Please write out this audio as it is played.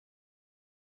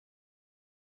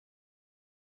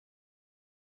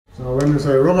So when you say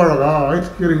ruga ruga, it's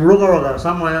killing ruga ruga.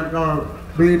 Someone at the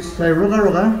beach say ruga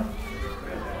ruga.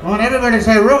 Come on, everybody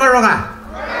say ruga ruga.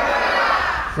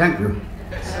 Thank you.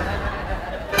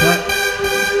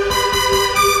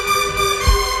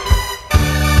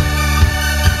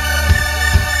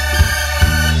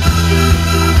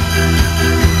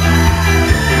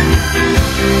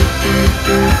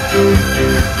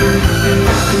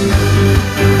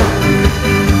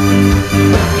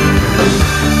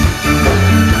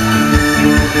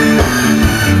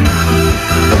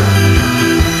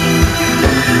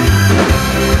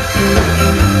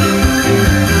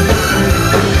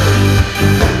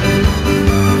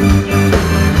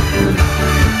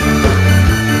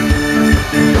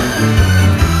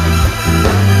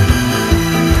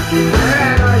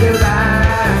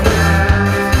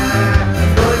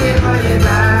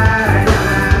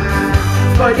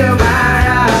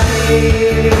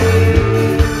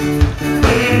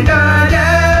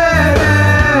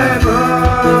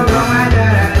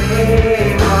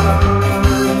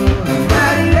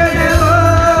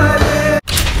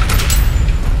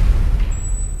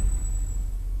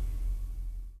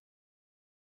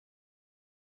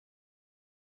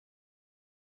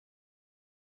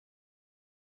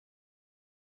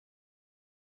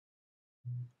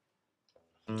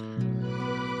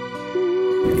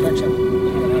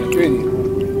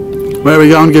 Where are we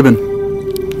going, Gibbon?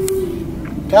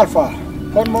 Telfer,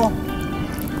 one more.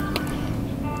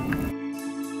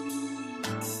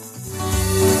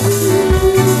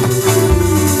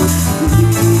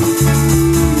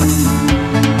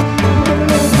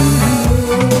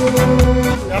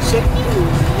 That's it.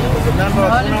 Remember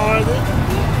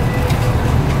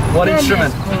What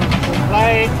instrument?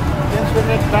 play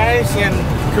instrument, bass, and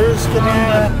cruise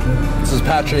canal. This is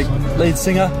Patrick, lead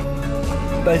singer,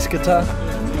 bass guitar.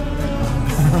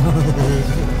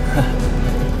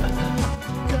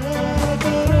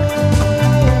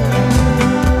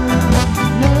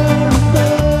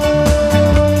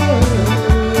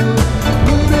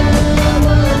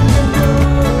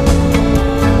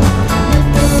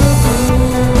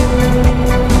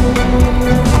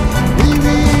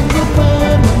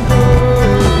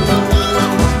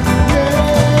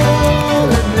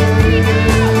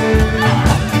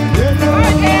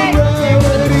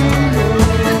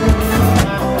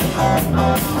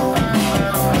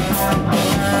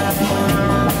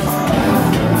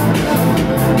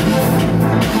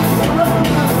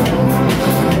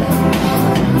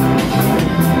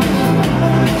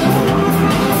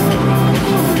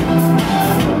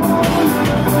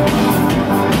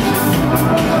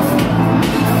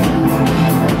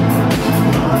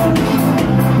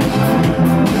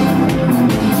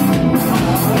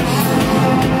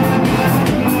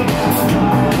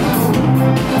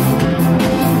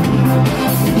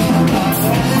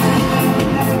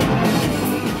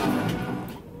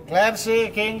 Clancy,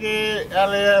 Kingy,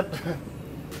 Elliot,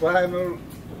 Primal.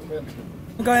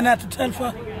 I'm going out to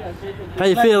Telfer. How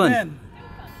you feeling? Man.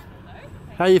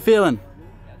 How you feeling?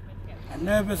 I'm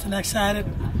nervous and excited.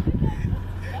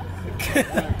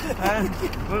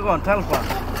 We're going to Telfer.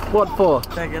 What for?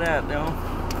 Check it out, you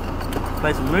know.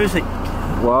 Play some music.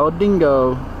 Wild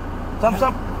Dingo. Thumbs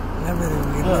up.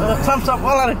 Thumbs up.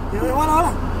 Wala rin.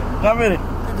 Kami rin.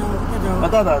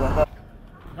 Ito.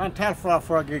 On Telfer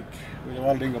for a gig with the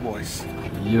Wild Dingo boys.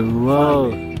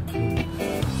 Yo.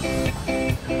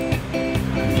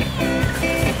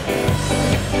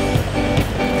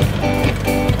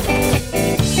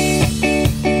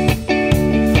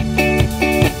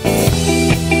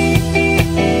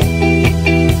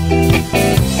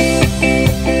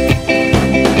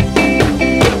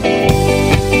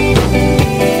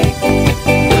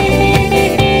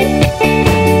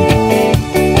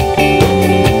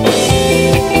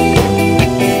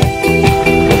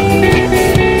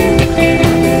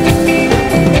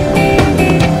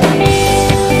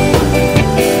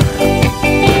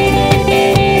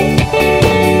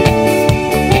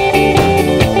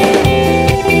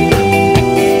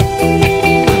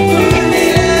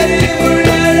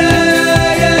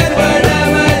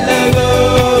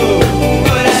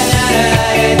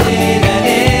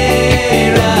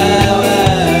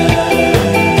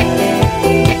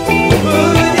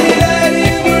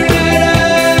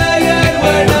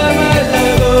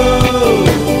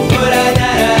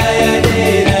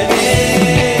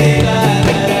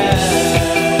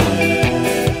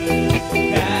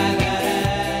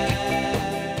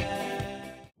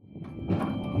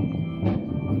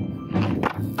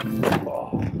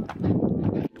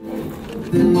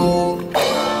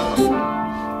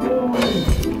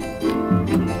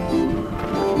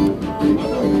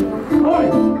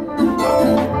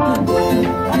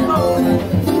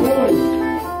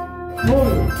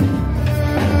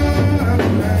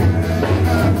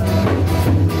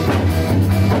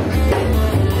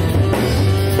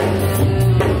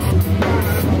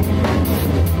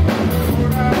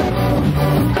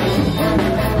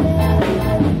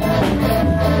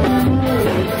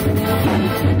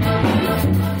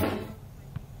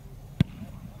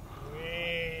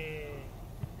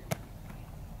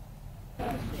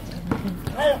 How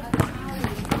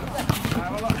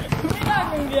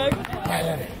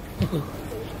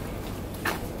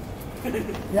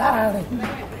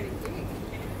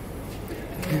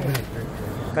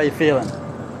you feeling?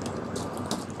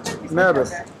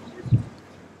 Nervous.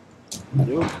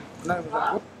 You?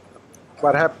 Nervous,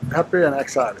 but happy and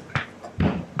excited.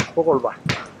 Pukulba.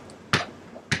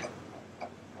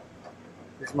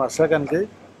 It's my second gig,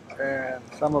 and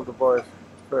some of the boys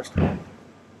first time.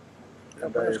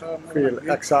 And they feel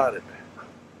excited.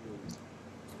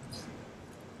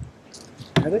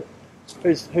 Ready?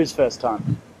 Who's first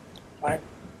time?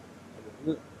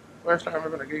 First time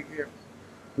I've been a gig here.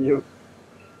 You.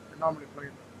 I normally play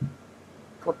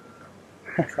foot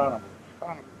carnival.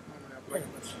 Normally I play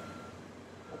this.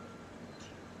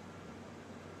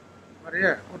 But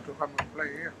yeah, good to come and play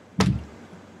here. You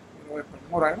know,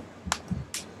 more right?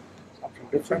 Something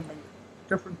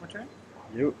different for change.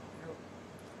 You.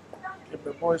 Keep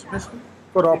the boys busy.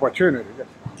 Good opportunity, yes.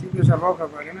 Keep yourself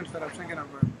occupied instead of thinking of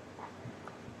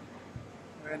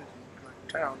anything like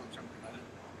town or something like that.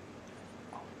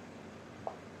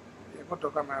 Yeah, good to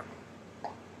come out.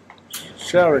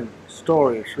 Sharing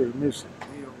stories through music.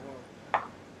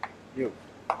 You.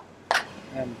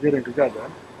 And getting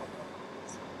together.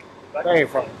 They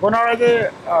from Bunaradi,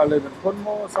 I live in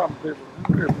Punmo, some people in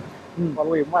Cribble. But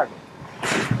we might.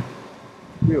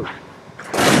 You.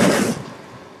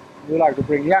 We like to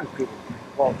bring young people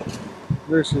involved.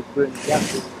 Music brings young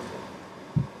people.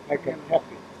 Make them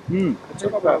happy. It's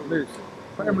all about music.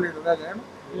 Family together,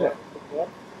 Yeah.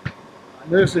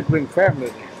 Music brings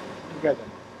family together.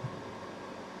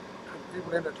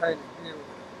 people entertaining.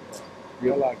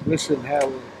 You like listen how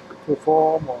we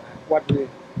perform or what we're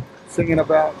singing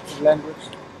about in language.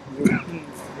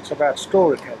 It's about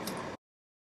storytelling.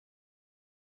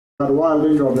 Got a Wild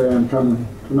Dingo band coming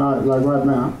tonight, like right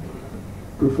now,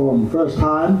 perform first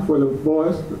time for the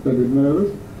boys that are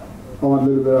nervous. I want a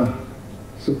little bit of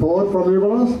support from you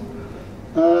boys.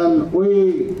 And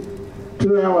we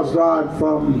 2 hours drive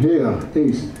from here,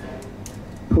 east,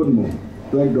 Punmo,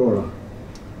 Lake Dora.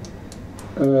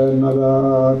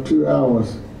 Another 2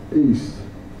 hours east,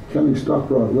 Kenny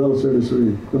Stockrod, Well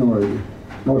 33, Kunori.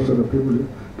 Most of the people,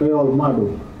 they all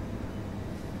migrate.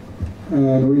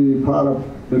 And we part of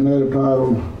the native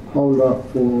title hold up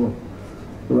for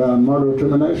around murder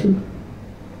termination.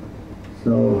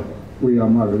 So we are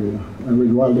murder, and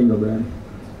we're Wild Dingo band.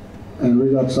 And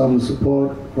we got some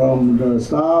support from the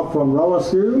staff from Rawa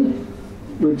school,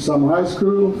 with some high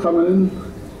school coming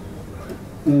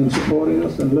in and supporting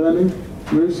us and learning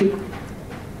music.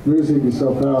 Music is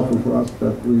so powerful for us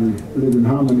that we live in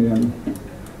harmony and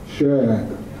share.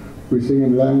 We sing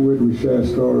in language, we share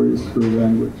stories through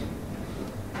language.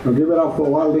 Now give it up for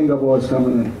Wild Dingo boys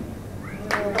coming in.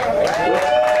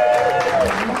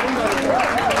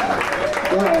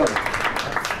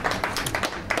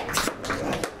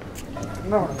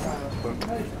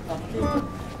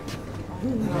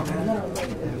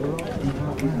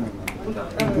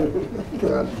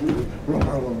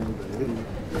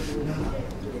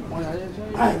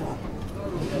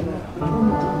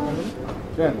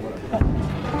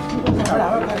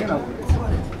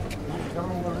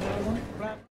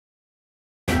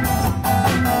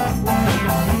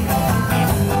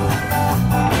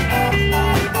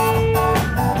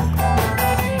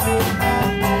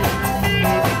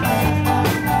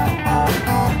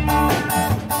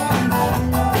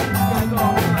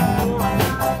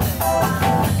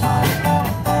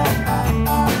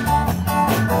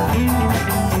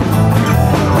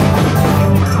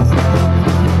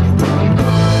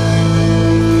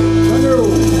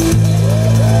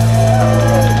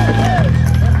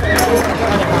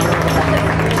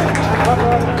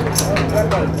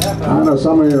 I know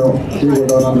some of you people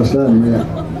don't understand me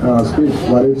speak,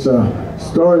 but it's a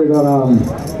story that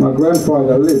my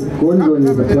grandfather lived. Gungun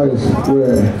is the place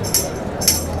where,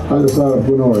 other side of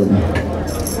Bunori.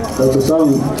 That's a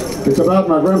song. It's about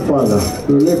my grandfather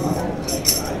who lived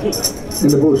in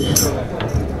the bush.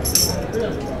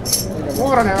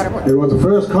 It was the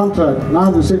first contract,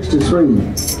 1963.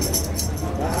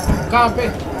 Copy.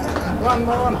 One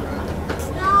more.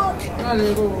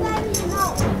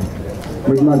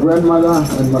 With my grandmother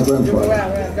and my grandfather.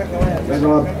 They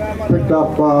got picked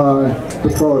up by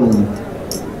petroleum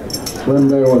when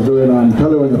they was doing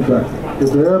Telfer in the track.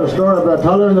 If you heard a story about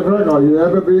Telfer in the track, or you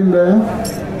ever been there?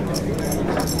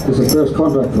 It's the first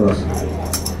contract for us.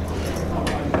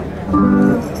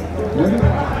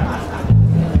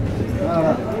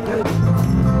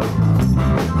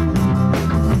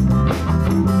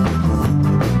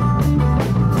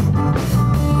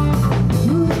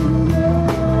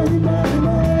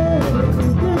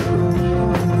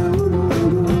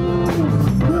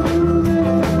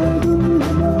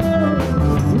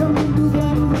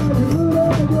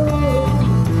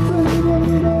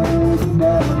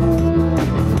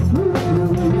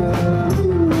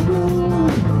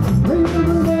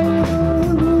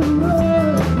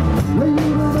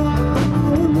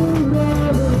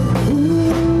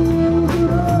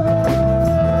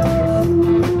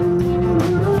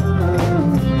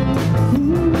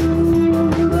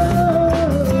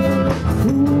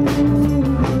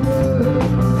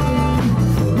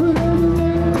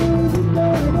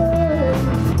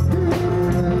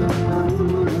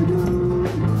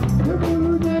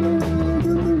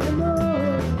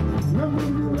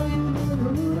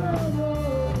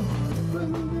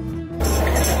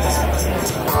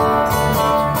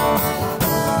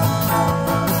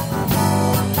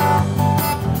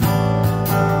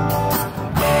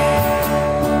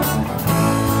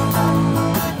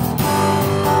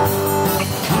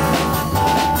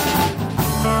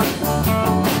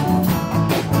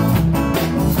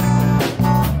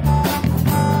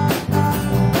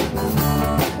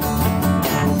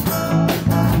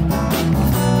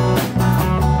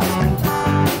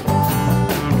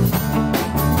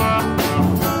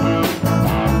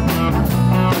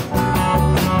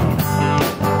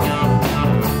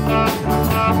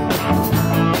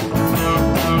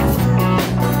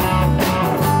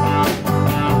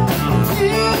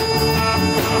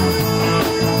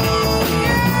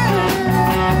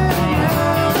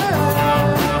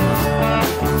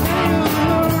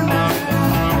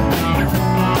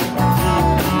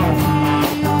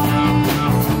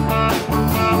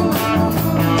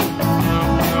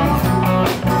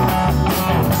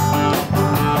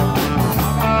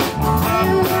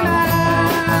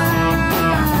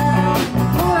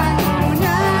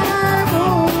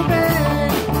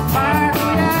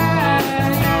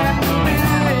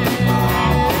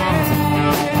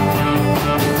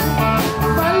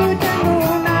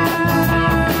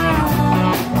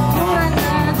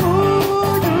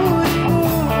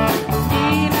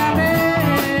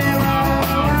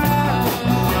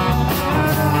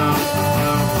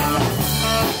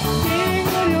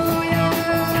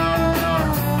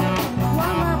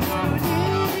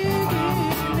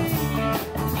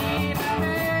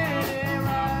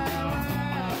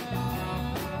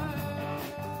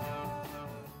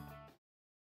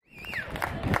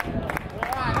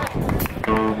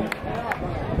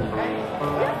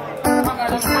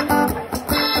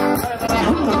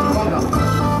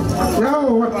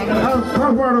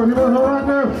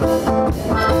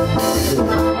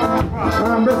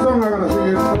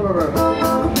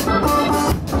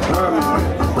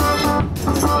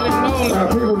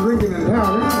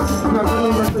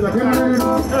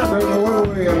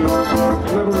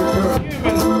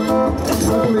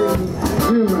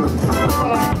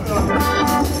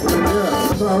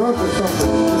 I wrote this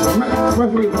song,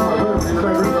 especially for my birthday, because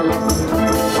I read a lot.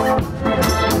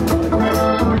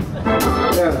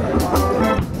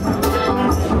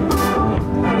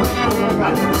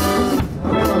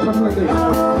 Something like this.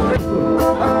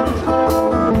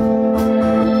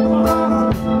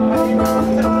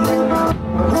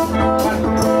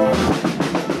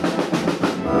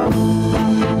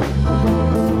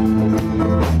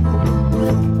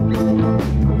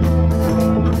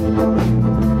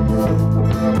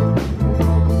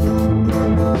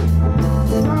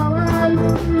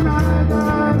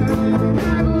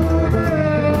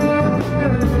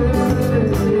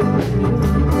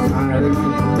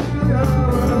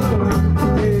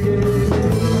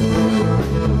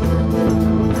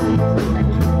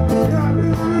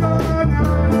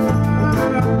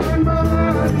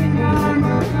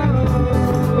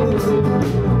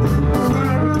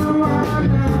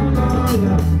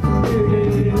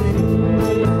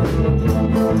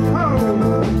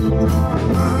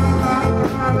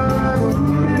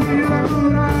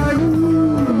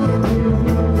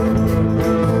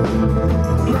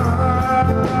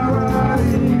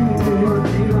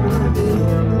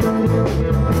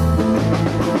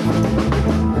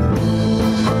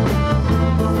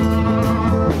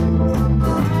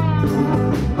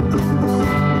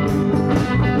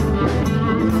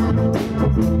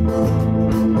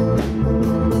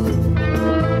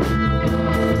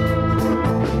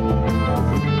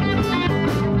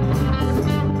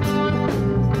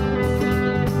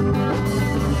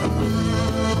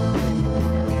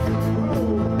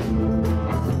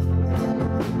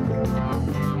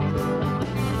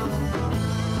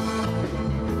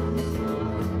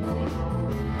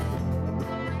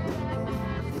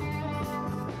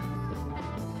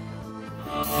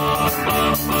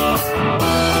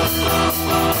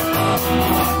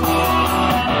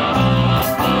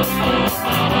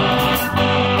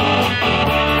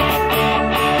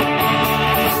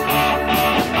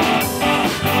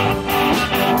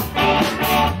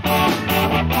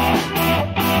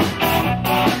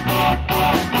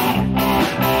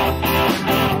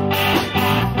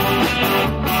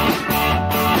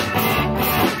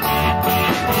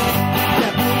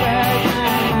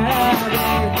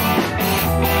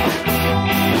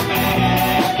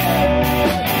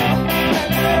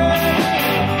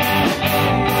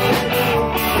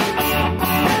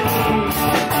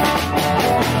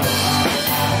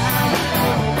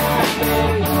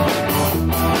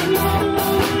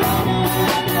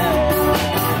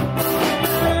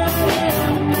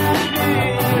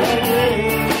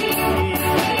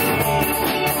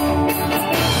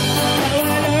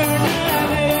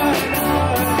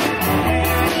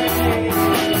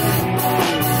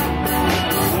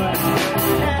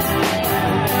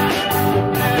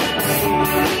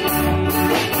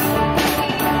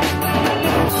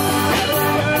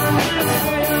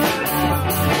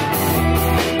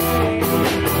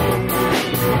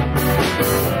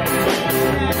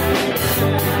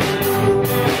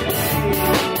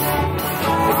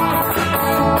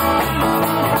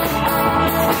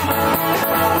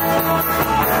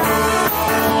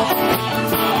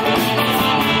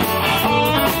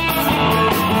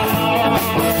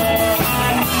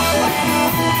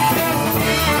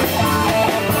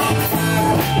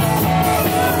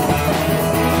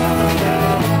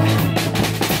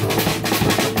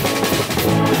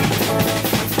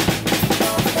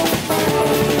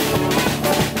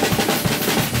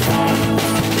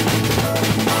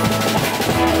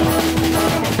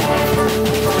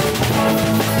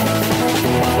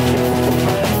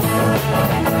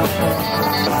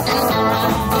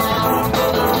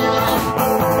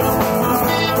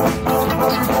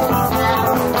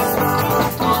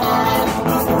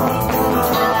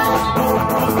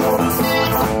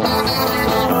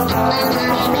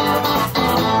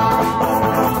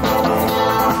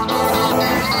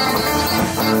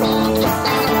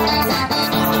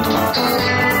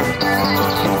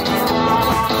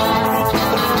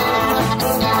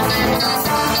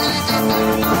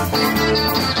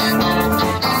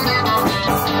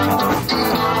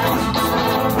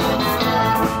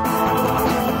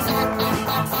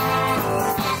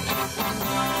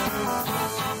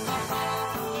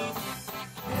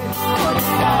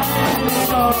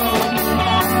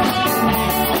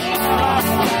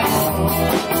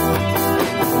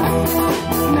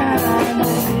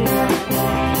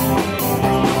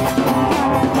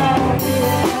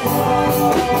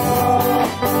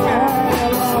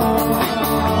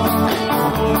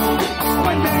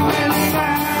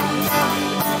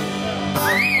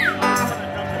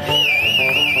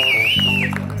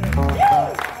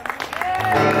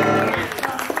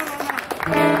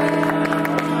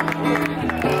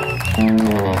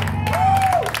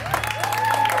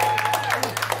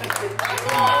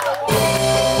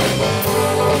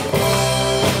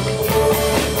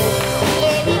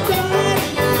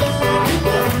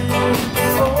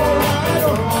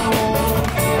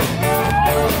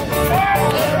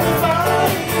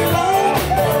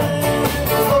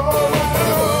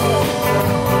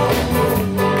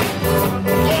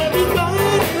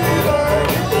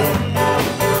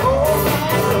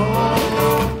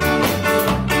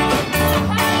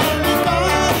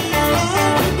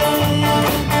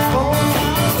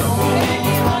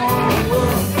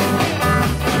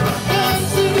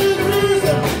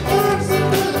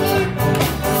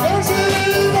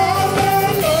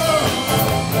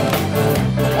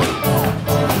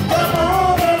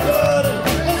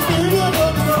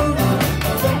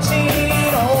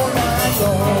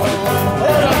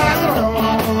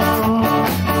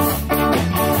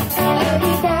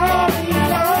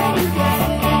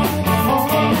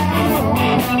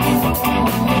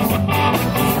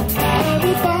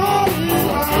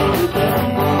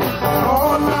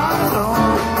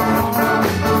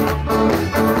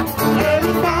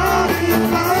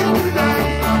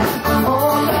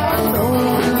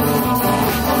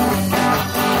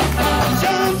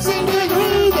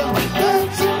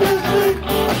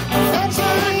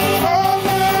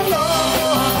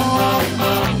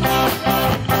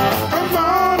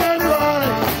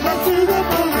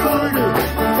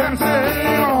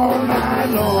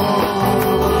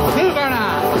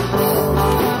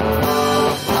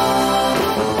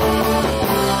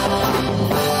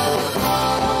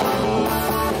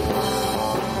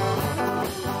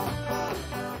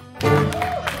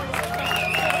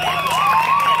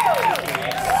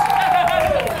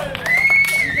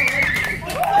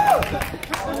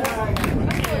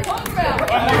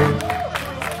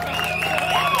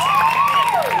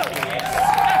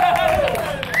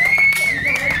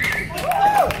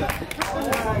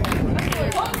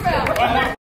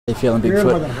 feeling,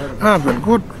 Bigfoot? I've been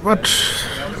good, but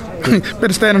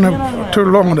been standing up too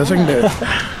long on the thing there.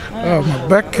 Oh, my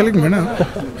back killing me now.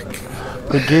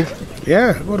 Good gig?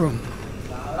 Yeah, good one.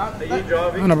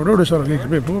 I never do this sort of gigs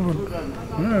before, but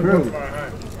yeah, good.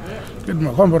 Get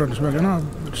my confidence back, you know.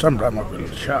 Sometimes I feel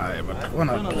shy, but when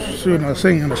I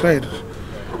sing on the stage,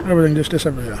 everything just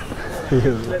disappears.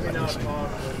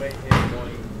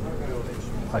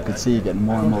 I could see you getting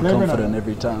more and more confident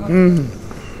every time.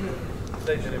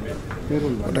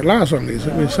 But the last song is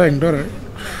we sang that.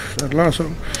 That last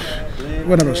song,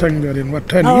 we never sang that in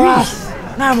 10 years.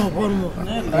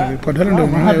 We put Helen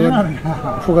down my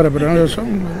head, forgot about another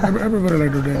song. Everybody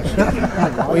like to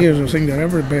dance. We used to sing that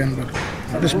every band,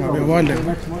 but this might be a Wild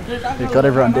Dingo. You got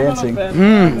everyone dancing.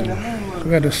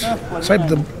 We had to save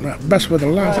the best with the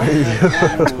last.